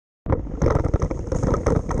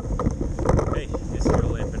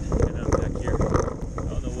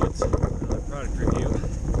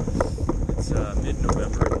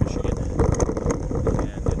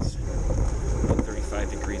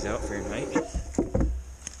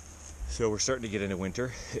So we're starting to get into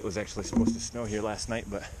winter. It was actually supposed to snow here last night,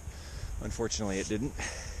 but unfortunately it didn't.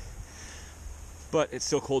 But it's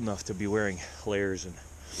still cold enough to be wearing layers and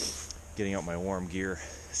getting out my warm gear.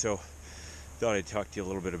 So thought I'd talk to you a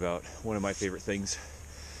little bit about one of my favorite things.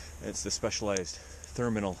 It's the Specialized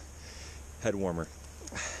Therminal Head Warmer.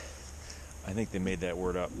 I think they made that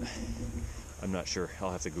word up. I'm not sure.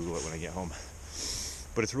 I'll have to Google it when I get home.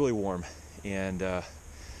 But it's really warm, and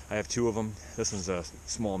I have two of them. This one's a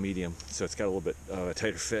small medium, so it's got a little bit a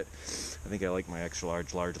tighter fit. I think I like my extra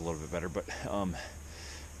large a little bit better, but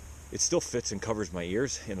it still fits and covers my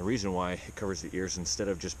ears. And the reason why it covers the ears, instead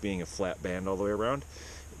of just being a flat band all the way around,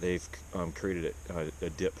 they've created a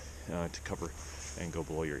dip to cover and go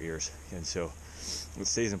below your ears. And so it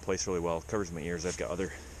stays in place really well. It covers my ears. I've got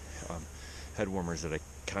other head warmers that I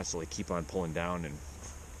constantly keep on pulling down, and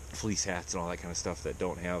fleece hats and all that kind of stuff that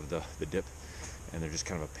don't have the dip, and they're just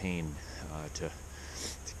kind of a pain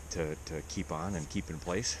to keep on and keep in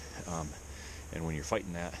place. And when you're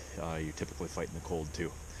fighting that, you're typically fighting the cold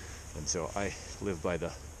too. And so I live by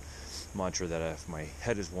the mantra that if my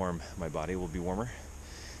head is warm, my body will be warmer.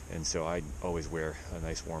 And so I always wear a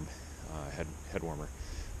nice warm head warmer.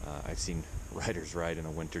 I've seen riders ride in the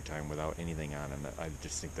winter time without anything on, and I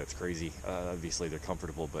just think that's crazy. Obviously they're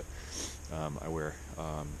comfortable, but I wear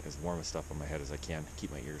as warm a stuff on my head as I can to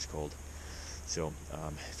keep my ears cold. So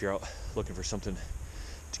if you're out looking for something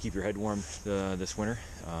to keep your head warm this winter,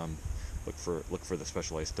 look for the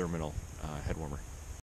Specialized Therminal Head Warmer.